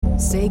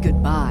Say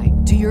goodbye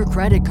to your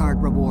credit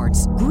card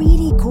rewards.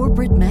 Greedy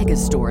corporate mega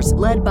stores,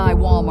 led by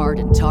Walmart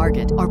and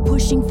Target, are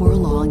pushing for a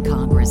law in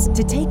Congress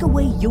to take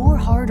away your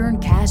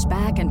hard-earned cash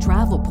back and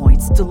travel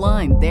points to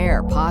line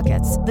their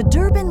pockets. The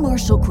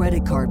Durbin-Marshall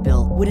credit card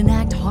bill would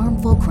enact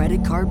harmful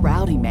credit card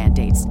routing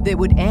mandates that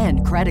would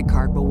end credit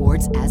card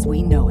rewards as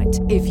we know it.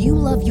 If you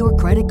love your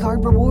credit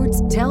card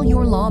rewards, tell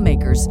your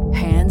lawmakers,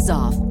 hands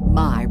off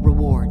my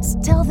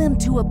rewards. Tell them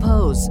to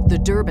oppose the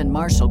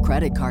Durbin-Marshall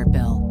credit card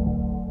bill.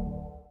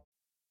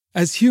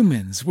 As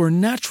humans, we're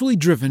naturally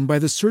driven by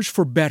the search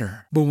for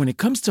better. But when it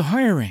comes to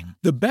hiring,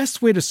 the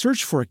best way to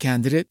search for a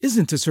candidate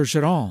isn't to search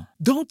at all.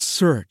 Don't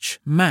search,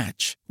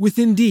 match with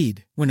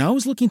Indeed. When I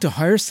was looking to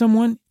hire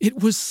someone,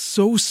 it was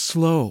so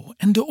slow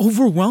and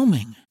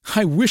overwhelming.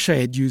 I wish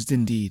I had used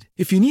Indeed.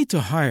 If you need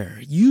to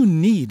hire, you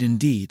need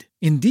Indeed.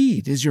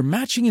 Indeed is your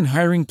matching and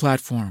hiring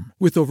platform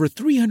with over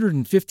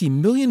 350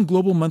 million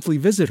global monthly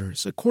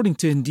visitors, according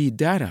to Indeed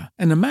data,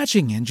 and a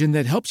matching engine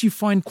that helps you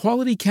find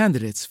quality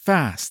candidates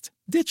fast.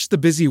 Ditch the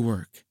busy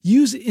work.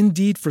 Use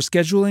Indeed for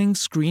scheduling,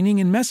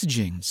 screening, and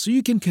messaging so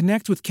you can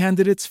connect with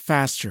candidates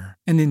faster.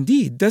 And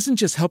Indeed doesn't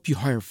just help you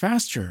hire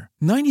faster.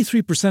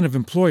 93% of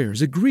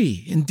employers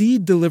agree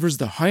Indeed delivers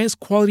the highest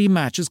quality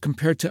matches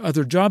compared to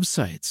other job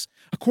sites,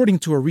 according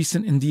to a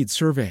recent Indeed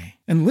survey.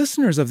 And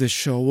listeners of this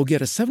show will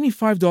get a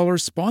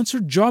 $75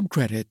 sponsored job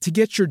credit to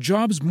get your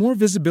jobs more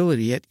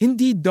visibility at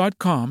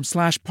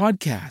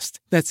Indeed.com/podcast.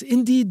 That's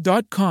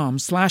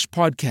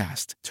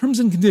Indeed.com/podcast. Terms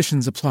and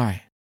conditions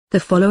apply. The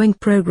following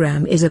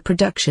program is a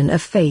production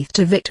of Faith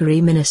to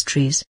Victory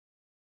Ministries.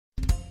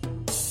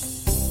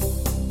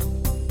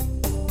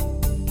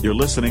 You're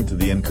listening to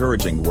The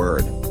Encouraging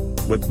Word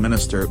with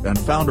minister and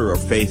founder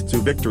of Faith to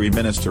Victory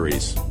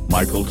Ministries,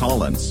 Michael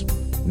Collins.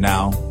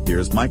 Now,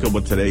 here's Michael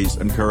with today's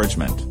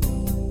encouragement.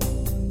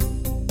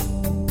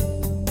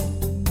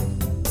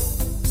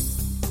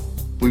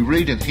 We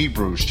read in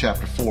Hebrews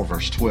chapter 4,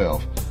 verse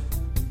 12,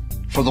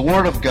 "For the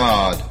word of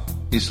God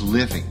is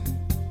living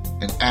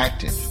and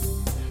active,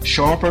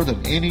 sharper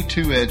than any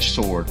two-edged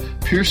sword,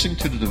 piercing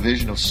to the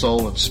division of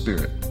soul and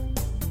spirit,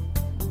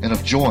 and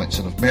of joints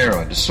and of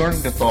marrow, and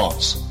discerning the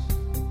thoughts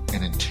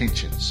and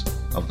intentions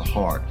of the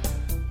heart."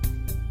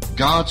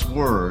 God's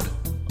word,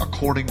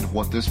 according to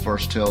what this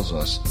verse tells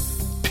us,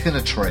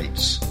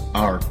 penetrates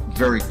our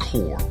very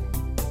core.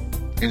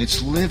 And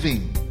it's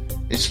living.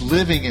 It's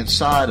living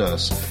inside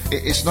us.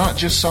 It's not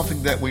just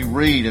something that we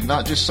read and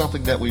not just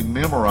something that we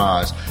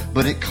memorize,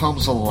 but it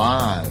comes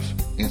alive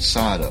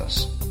inside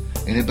us.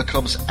 And it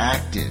becomes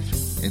active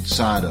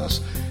inside us.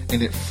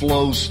 And it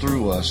flows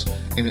through us.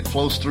 And it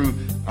flows through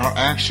our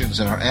actions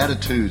and our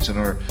attitudes and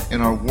our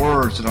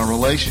words and our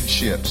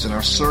relationships and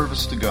our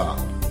service to God.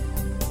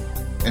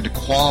 And the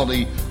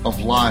quality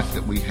of life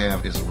that we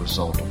have as a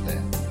result of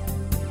that.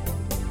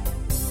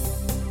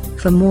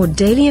 For more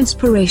daily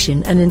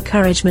inspiration and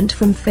encouragement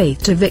from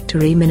Faith to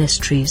Victory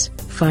Ministries,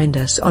 find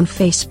us on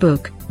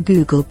Facebook,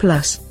 Google+,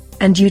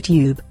 and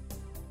YouTube.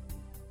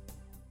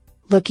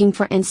 Looking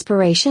for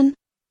inspiration?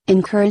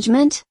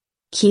 Encouragement?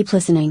 Keep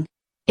listening.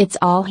 It's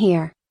all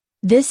here.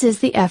 This is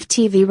the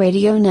FTV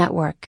Radio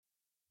Network.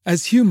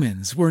 As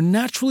humans, we're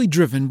naturally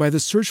driven by the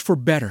search for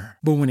better.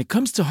 But when it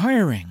comes to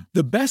hiring,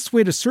 the best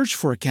way to search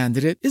for a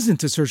candidate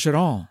isn't to search at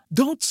all.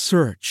 Don't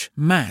search,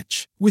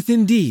 match with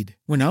Indeed.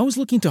 When I was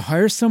looking to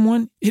hire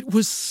someone, it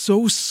was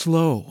so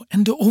slow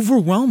and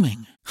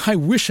overwhelming. I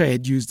wish I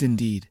had used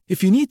Indeed.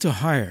 If you need to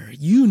hire,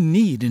 you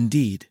need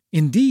Indeed.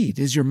 Indeed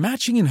is your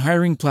matching and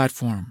hiring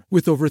platform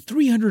with over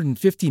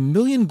 350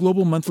 million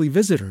global monthly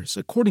visitors,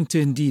 according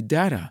to Indeed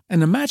data,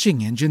 and a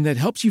matching engine that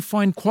helps you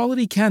find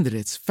quality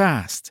candidates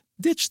fast.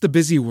 Ditch the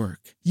busy work.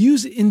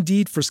 Use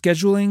Indeed for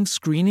scheduling,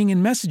 screening,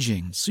 and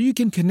messaging so you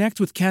can connect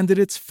with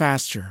candidates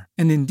faster.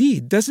 And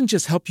Indeed doesn't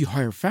just help you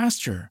hire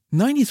faster.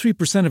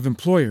 93% of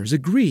employers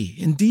agree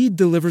Indeed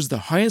delivers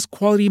the highest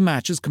quality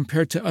matches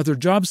compared to other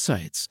job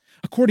sites,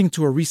 according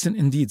to a recent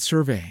Indeed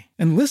survey.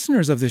 And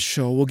listeners of this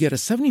show will get a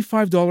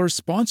 $75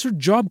 sponsored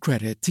job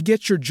credit to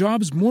get your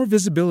jobs more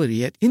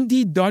visibility at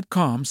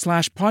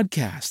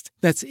Indeed.com/podcast.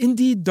 That's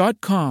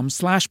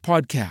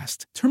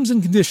Indeed.com/podcast. Terms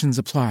and conditions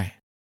apply.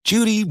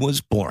 Judy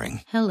was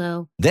boring.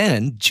 Hello.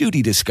 Then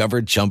Judy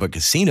discovered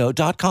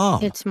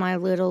ChumbaCasino.com. It's my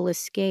little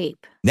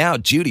escape. Now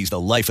Judy's the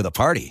life of the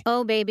party.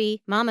 Oh,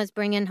 baby, mama's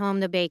bringing home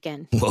the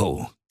bacon.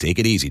 Whoa, take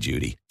it easy,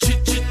 Judy.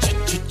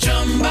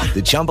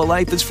 The Chumba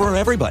life is for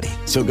everybody.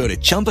 So go to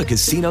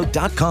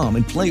ChumbaCasino.com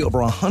and play over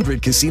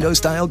 100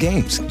 casino-style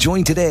games.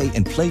 Join today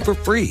and play for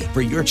free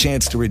for your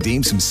chance to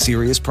redeem some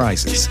serious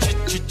prizes.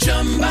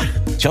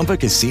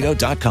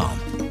 ChumbaCasino.com.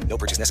 No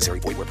purchase necessary.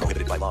 Void where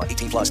prohibited by law.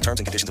 18+ terms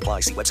and conditions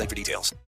apply. See website for details.